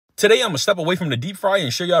Today, I'm going to step away from the deep fry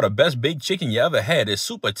and show y'all the best baked chicken you ever had. It's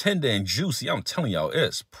super tender and juicy. I'm telling y'all,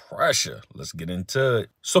 it's pressure. Let's get into it.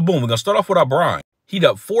 So boom, we're going to start off with our brine. Heat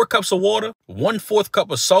up 4 cups of water, 1/4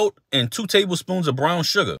 cup of salt, and 2 tablespoons of brown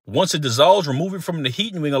sugar. Once it dissolves, remove it from the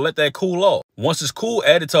heat and we're going to let that cool off. Once it's cool,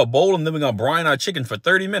 add it to a bowl and then we're going to brine our chicken for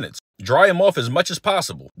 30 minutes. Dry them off as much as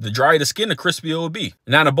possible. The drier the skin, the crispier it will be.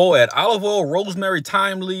 Now in a bowl, add olive oil, rosemary,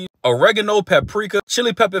 thyme leaves, oregano, paprika,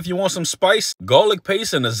 chili pepper if you want some spice, garlic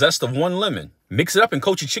paste, and the zest of 1 lemon. Mix it up and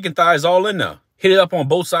coat your chicken thighs all in there. Hit it up on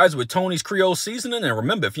both sides with Tony's Creole seasoning, and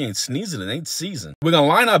remember, if you ain't sneezing, it ain't seasoned. We're gonna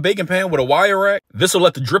line our baking pan with a wire rack. This will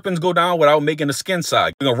let the drippings go down without making the skin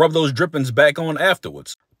sag. We're gonna rub those drippings back on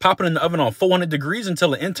afterwards. Pop it in the oven on 400 degrees until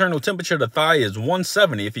the internal temperature of the thigh is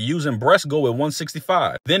 170. If you're using breast, go with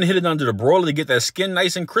 165. Then hit it under the broiler to get that skin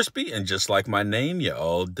nice and crispy, and just like my name, you're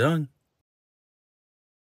all done.